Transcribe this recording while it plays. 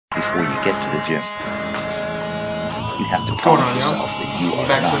before you get to the gym. You have to What's going promise on, yourself that you are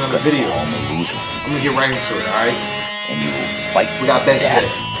back to not another going to video. fall a loser. I'm gonna get right into it, alright? And you will fight We got bench death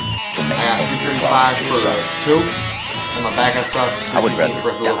today. to I got maintain your promise 335 to for yourself. 2, and my back has thrust I would rather 315 for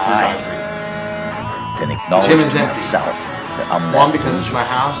a little die 353. than acknowledge Gym is to empty. myself that I'm 1, that because it's loser. my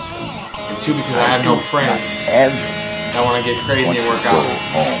house, and 2, because I have no friends Ever that want to get crazy want and to work go out.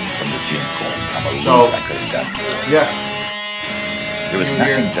 home from the gym going, I'm a So, loser, I could have done more. Yeah. There is New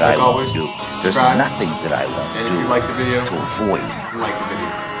nothing year, that I like won't always, do. There's subscribe. nothing that I won't And if do you like the video, to avoid like the video.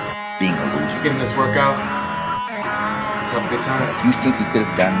 being a Let's loser. get in this workout. Let's have a good time. If you think you could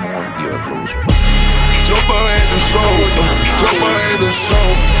have done more, you're a loser. Jump ahead the show, jump ahead the show.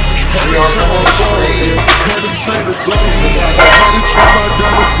 Had to try my phone, had to say the tone. Had to try my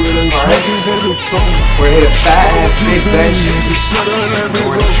diamonds, yeah, they smoking, hit the tone. We're gonna hit a fat ass big bench. And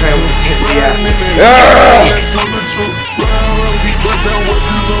we're gonna train with Tissy after.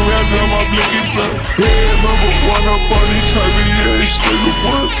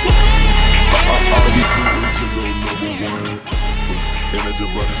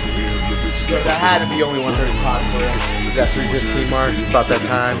 That had to be only 135 for you. That 315 mark, it's about that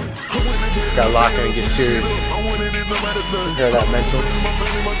time. Gotta lock in and get serious. Prepare that mental.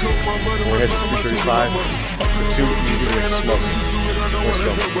 We're gonna hit this 335 for 2 easy. We're smoking. We're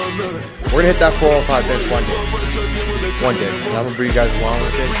smoking. We're gonna hit that 405 bench one day. One day. And I'm gonna bring you guys along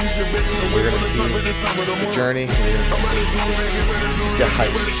with it. And we're gonna see the journey. And we're gonna just get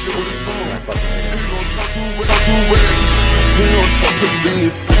hyped.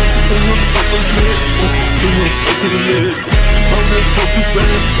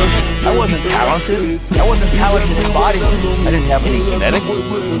 I wasn't talented. I wasn't talented in bodybuilding. I didn't have any genetics.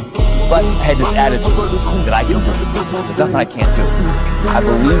 But I had this attitude that I can do it. There's nothing I can't do. I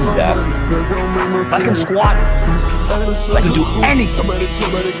believe that. I can squat. I can do anything.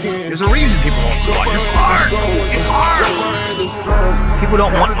 There's a reason people don't squat. It's hard. It's hard. People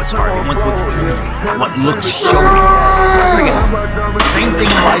don't want what's hard. They want what's easy. What looks showy. Forget it. Same thing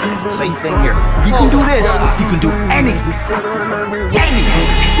in life. Same thing here. If you can do this, you can do anything. Anything.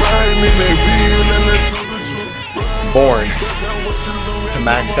 Born to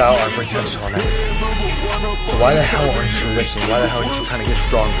max out our potential on everything. So why the hell aren't you lifting? Why the hell aren't you trying to get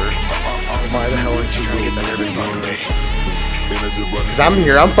stronger? Why the hell aren't you trying to get better every fucking day? Cause I'm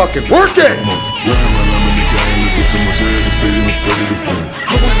here, I'm fucking working!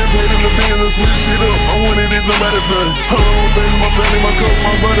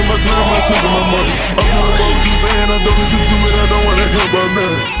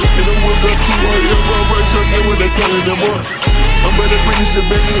 I'm better bring this shit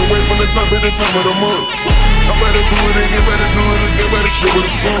back away from the top of the month. I'm better do it again, better do it again, better shit with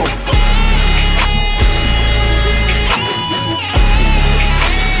a song.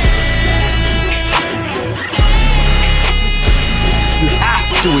 You have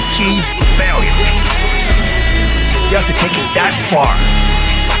to achieve failure. You have to take it that far.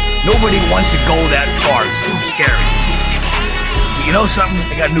 Nobody wants to go that far. It's too scary. But you know something?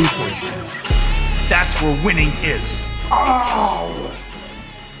 I got news for you. That's where winning is. Oh!